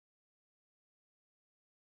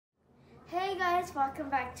Hey guys, welcome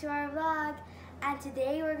back to our vlog. And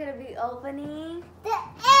today we're going to be opening The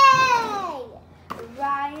egg!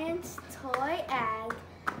 Ryan's toy egg.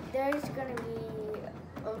 There's going to be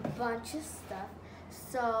a bunch of stuff.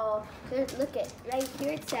 So, look at right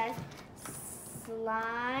here it says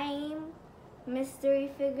slime,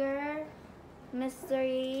 mystery figure,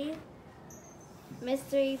 mystery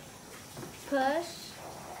push,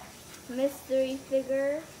 mystery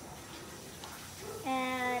figure,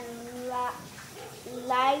 and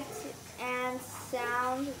light and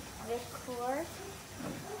sound record.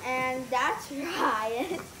 And that's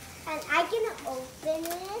Ryan. And I can open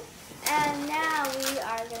it. And now we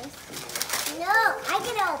are going to see. No, I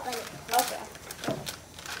can open it. Okay.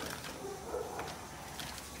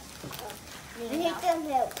 I need some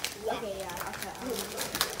help. Yeah. Okay, yeah, okay.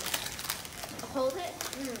 Hold it.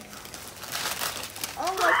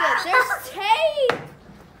 Oh my god, there's tape!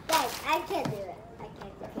 Guys, I can't do it. I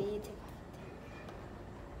can't do Okay, you take it.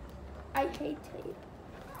 I hate tape. it.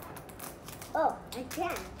 Oh, I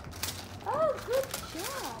can. Oh, good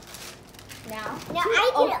job. Now, I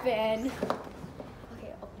can open.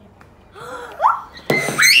 Okay, open it.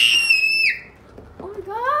 Oh my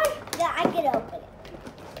god. Yeah, I can open it.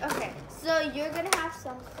 Okay, so you're gonna have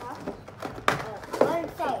some stuff. One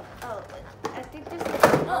side. Oh, I think there's.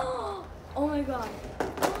 Oh my god.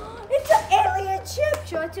 It's an alien chip.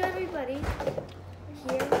 Show it to everybody.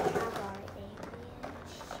 Here we have our alien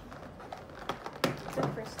chip. It's the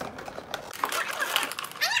first thing.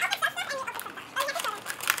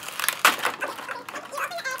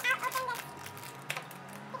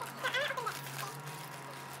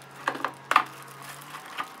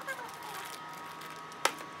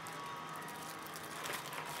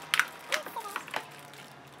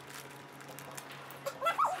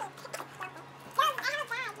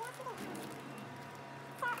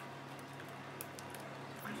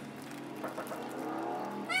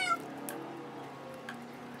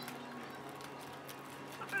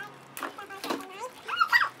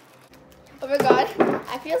 Oh my god,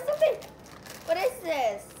 I feel something. What is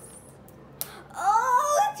this?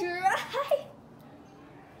 Oh, it's right.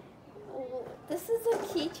 Oh, this is a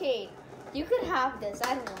keychain. You could have this.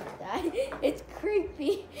 I don't want that. It's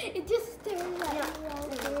creepy. It just stares at me all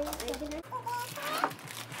day.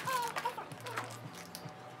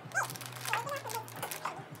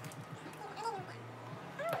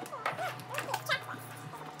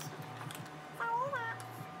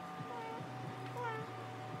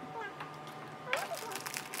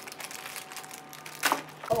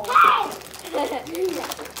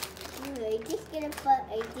 You're just gonna put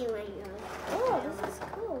everything right now. Oh, this is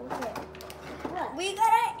cool. Okay. What? We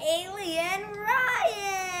got an alien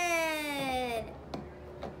Ryan.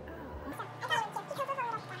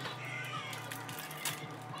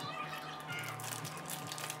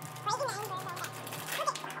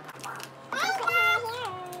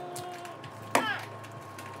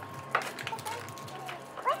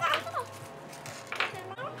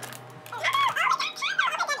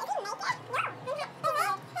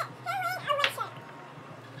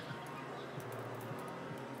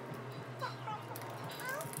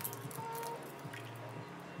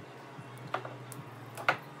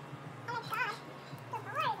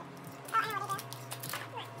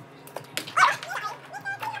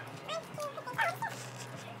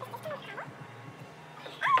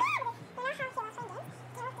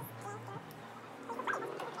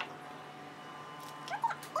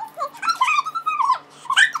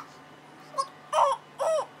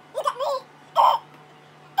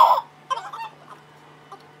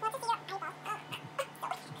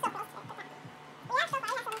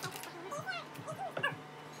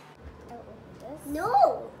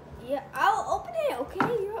 No. Yeah, I'll open it.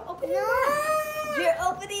 Okay, you're opening No. that. You're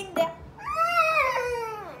opening that.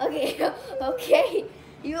 Okay, okay.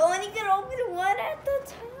 You only can open one at a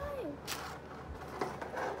time.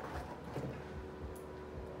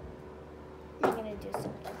 You're gonna do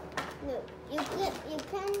something. No. You can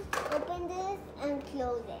open this and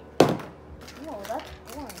close it. No, that's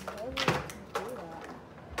boring. Why would you do that?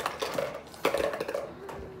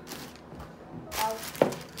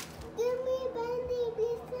 Give me a bandage,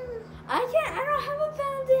 Brisa. I can't. I don't have a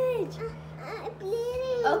bandage. I'm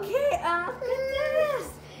bleeding. Okay, look at this.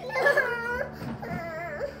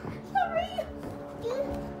 Sorry.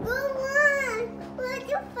 Go on. Put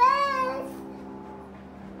your face.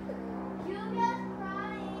 Julia's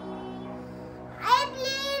crying. I'm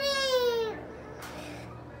bleeding.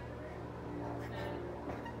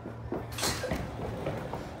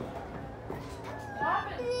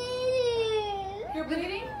 You're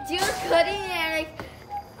bleeding? Jules cutting it like.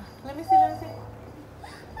 Let me see.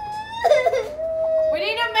 We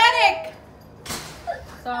need a medic!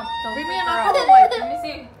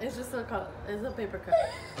 is a paper cut.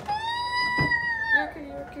 You're okay,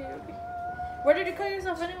 you're okay, you're okay. Where did you cut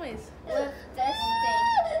yourself anyways? With this thing.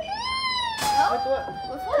 With what?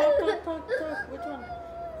 With Talk. Which one?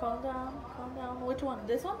 Calm down. Which one?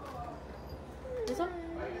 This one? This one?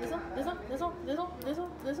 This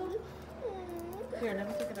one? Here, let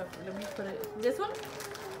me pick it up. Let me put it. This one?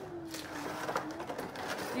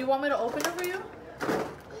 Do you want me to open it for you?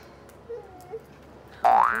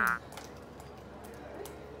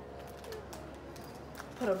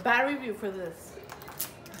 Put a bad review for this.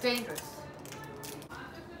 Dangerous.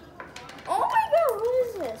 Oh my god, what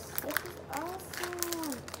is this? This is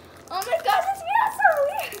awesome. Oh my god, this smells so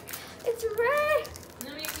weird. It's red.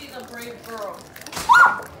 Let me see the brave girl.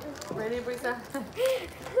 Ready, Brisa?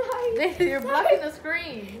 You're blocking the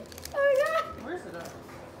screen. Oh my god. Where's it at?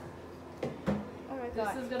 Oh my This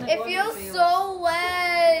god. is gonna It go in feels the field. so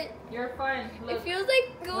wet. You're fine. Look. It feels like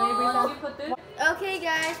Wait, Brisa, gold. you put this? Okay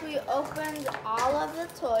guys, we opened all of the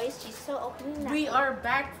toys. She's still opening that. We are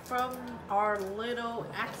back from our little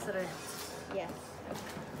accident. Yes.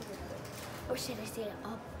 Or should I say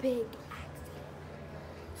a big accident?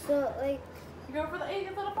 So like, You go for the egg,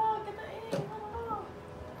 get the ball, get the egg, get the ball.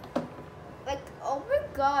 oh my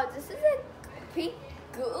god, this is like pink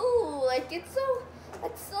goo. Like it's so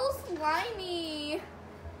slimy.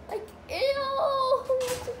 Like ew, who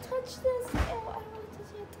wants to touch this? Ew, I don't want to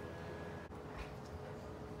touch it.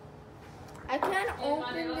 I can't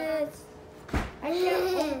open this. I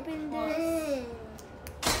can't open this.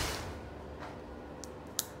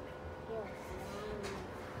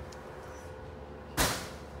 I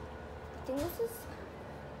think this is.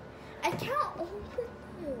 I can't open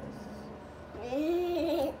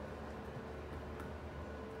this.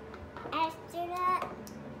 Astronaut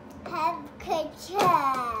have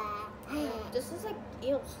control. This is like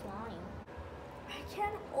ew slime. I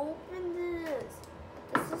can't open this.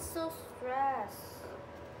 This is so stressed.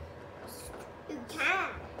 You can.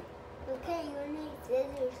 Okay, you need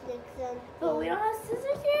scissors like some. But we don't have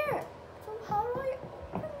scissors here. So how do I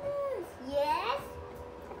open this? Yes.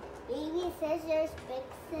 Baby scissors, big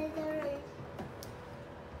scissors.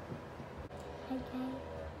 Okay.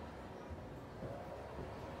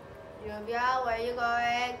 Lluvia, where are you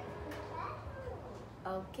going?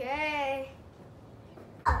 Okay.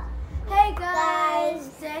 Hey guys,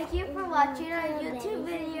 thank you for watching our YouTube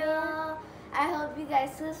video. I hope you guys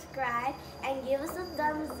subscribe and give us a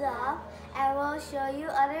thumbs up, and we'll show you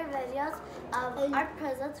other videos of our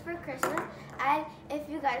presents for Christmas. And if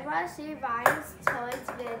you guys want to see Ryan's toys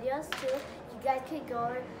videos too, you guys can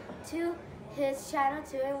go to his channel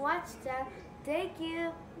too and watch them. Thank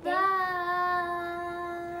you. Bye.